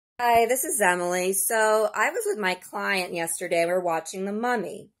Hi, this is Emily. So I was with my client yesterday. We were watching The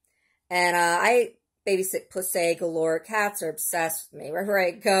Mummy. And I babysit Pussy galore. Cats are obsessed with me. Wherever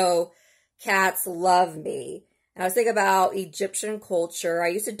I go, cats love me. And I was thinking about Egyptian culture. I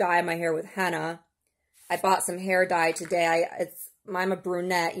used to dye my hair with henna. I bought some hair dye today. I'm a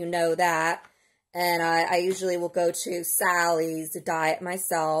brunette, you know that. And I usually will go to Sally's to dye it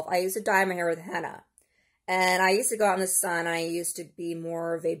myself. I used to dye my hair with henna. And I used to go out in the sun. I used to be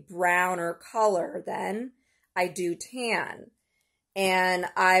more of a browner color than I do tan. And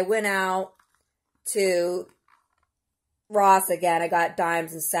I went out to Ross again. I got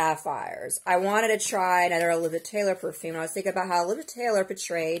diamonds and sapphires. I wanted to try another Olivia Taylor perfume. And I was thinking about how Olivia Taylor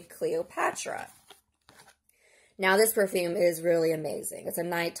portrayed Cleopatra. Now this perfume is really amazing. It's a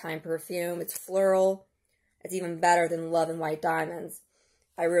nighttime perfume. It's floral. It's even better than Love and White Diamonds.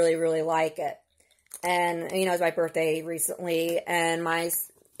 I really, really like it. And, you know, it was my birthday recently, and my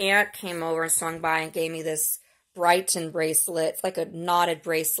aunt came over and swung by and gave me this Brighton bracelet. It's like a knotted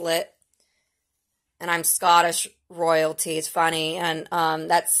bracelet, and I'm Scottish royalty. It's funny, and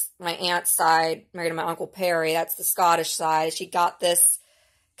that's my aunt's side, married to my Uncle Perry. That's the Scottish side. She got this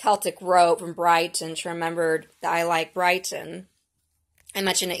Celtic rope from Brighton. She remembered that I like Brighton. I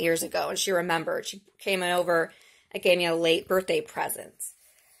mentioned it years ago, and she remembered. She came over and gave me a late birthday present.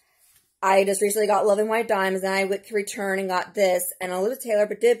 I just recently got Love and White Diamonds, and I went to return and got this. And Olivia Taylor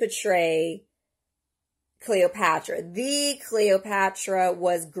did portray Cleopatra. The Cleopatra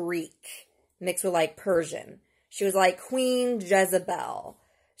was Greek, mixed with, like, Persian. She was like Queen Jezebel.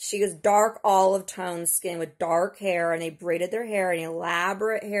 She was dark olive tone skin with dark hair, and they braided their hair in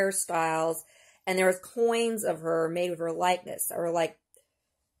elaborate hairstyles. And there was coins of her made with her likeness, or like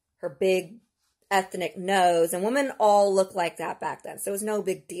her big ethnic nose. And women all looked like that back then, so it was no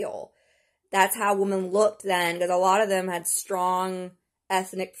big deal. That's how women looked then, because a lot of them had strong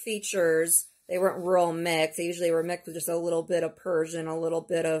ethnic features. They weren't real mixed. They usually were mixed with just a little bit of Persian, a little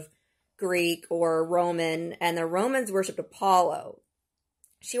bit of Greek or Roman, and the Romans worshipped Apollo.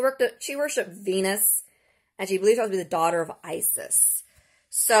 She worshipped Venus, and she believed she was to be the daughter of Isis.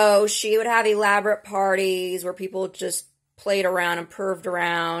 So she would have elaborate parties where people just played around and perved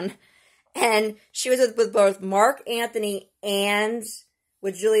around. And she was with both Mark Antony and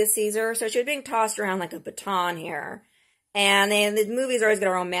with Julius Caesar, so she was being tossed around like a baton here. And the movies are always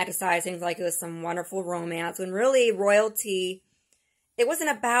going to romanticize things like it was some wonderful romance, when really royalty, it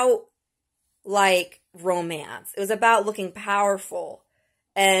wasn't about, like, romance. It was about looking powerful.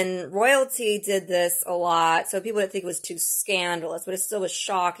 And royalty did this a lot, so people didn't think it was too scandalous, but it still was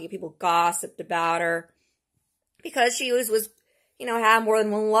shocking. People gossiped about her because she was you know, had more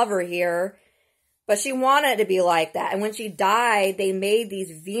than one lover here. But she wanted to be like that. And when she died, they made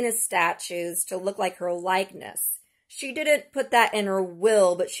these Venus statues to look like her likeness. She didn't put that in her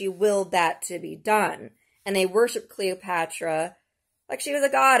will, but she willed that to be done. And they worshiped Cleopatra like she was a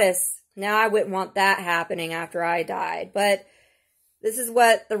goddess. Now I wouldn't want that happening after I died. But this is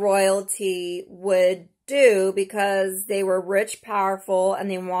what the royalty would do, because they were rich, powerful,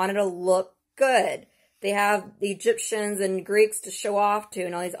 and they wanted to look good. They have the Egyptians and Greeks to show off to,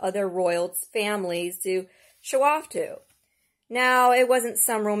 and all these other royal families to show off to. Now, it wasn't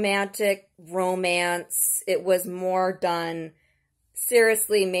some romantic romance. It was more done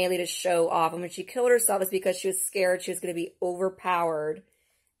seriously, mainly to show off. And when she killed herself, it's because she was scared she was going to be overpowered.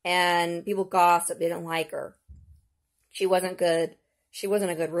 And people gossiped. They didn't like her. She wasn't good. She wasn't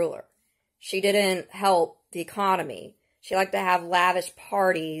a good ruler. She didn't help the economy. She liked to have lavish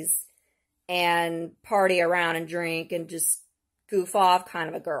parties and party around and drink and just goof off kind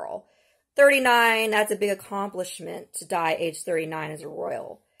of a girl. 39, that's a big accomplishment to die age 39 as a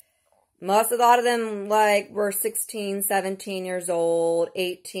royal. A lot of them, like, were 16, 17 years old,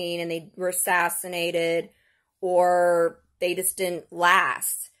 18, and they were assassinated, or they just didn't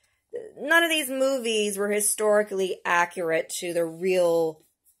last. None of these movies were historically accurate to the real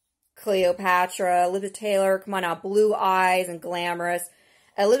Cleopatra. Olivia Taylor, come on now, blue eyes and glamorous.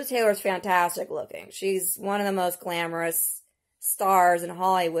 Olivia Taylor's fantastic looking. She's one of the most glamorous stars in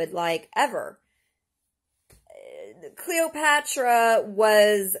Hollywood, like, ever. Cleopatra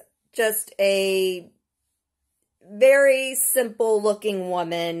was just a very simple-looking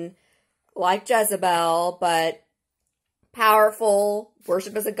woman, like Jezebel, but powerful,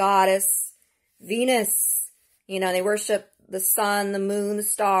 worshipped as a goddess. Venus, you know, they worship the sun, the moon, the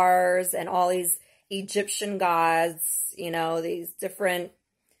stars, and all these Egyptian gods, you know, these different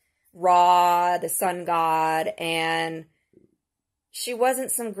Ra, the sun god, and she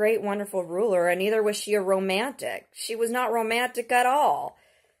wasn't some great, wonderful ruler, and neither was she a romantic. She was not romantic at all.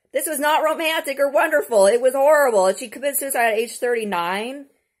 This was not romantic or wonderful. It was horrible. She committed suicide at age 39.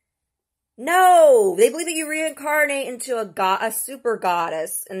 No, they believe that you reincarnate into a super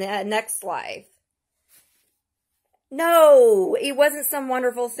goddess in the next life. No, it wasn't some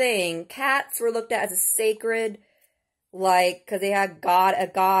wonderful thing. Cats were looked at as a sacred, like, because they had a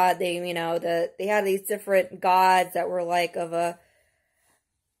god, they had these different gods that were like of a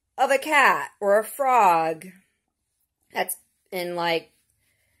cat or a frog. That's in like,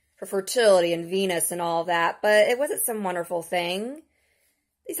 for fertility and Venus and all that, but it wasn't some wonderful thing.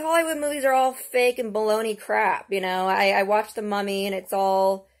 These Hollywood movies are all fake and baloney crap, I watched The Mummy and it's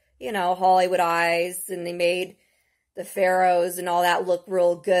all, Hollywoodized, and they made the pharaohs and all that look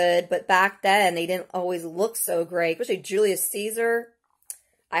real good, but back then they didn't always look so great, especially Julius Caesar.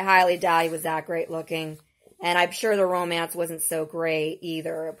 I highly doubt he was that great looking, and I'm sure the romance wasn't so great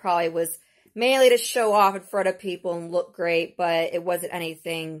either. It probably was mainly to show off in front of people and look great, but it wasn't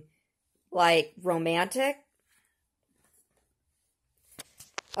anything like romantic.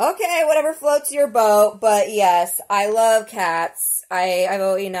 Okay, whatever floats your boat, but yes, I love cats.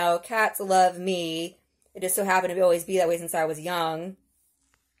 Cats love me. It just so happened to always be that way since I was young.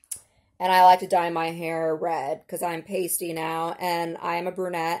 And I like to dye my hair red because I'm pasty now, and I am a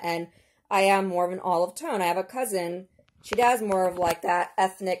brunette, and I am more of an olive tone. I have a cousin. She does more of like that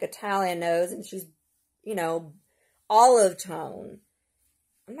ethnic Italian nose, and she's, olive tone.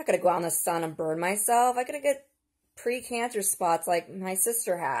 I'm not going to go out in the sun and burn myself. I'm going to get pre-cancer spots like my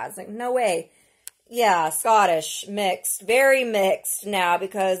sister has. Like, no way. Yeah, Scottish, mixed, very mixed now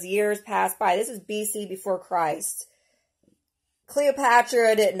because years passed by. This is BC before Christ.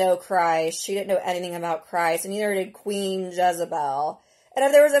 Cleopatra didn't know Christ. She didn't know anything about Christ, and neither did Queen Jezebel. And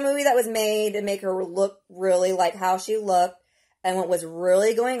if there was a movie that was made to make her look really like how she looked and what was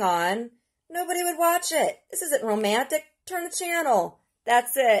really going on, nobody would watch it. This isn't romantic. Turn the channel.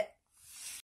 That's it.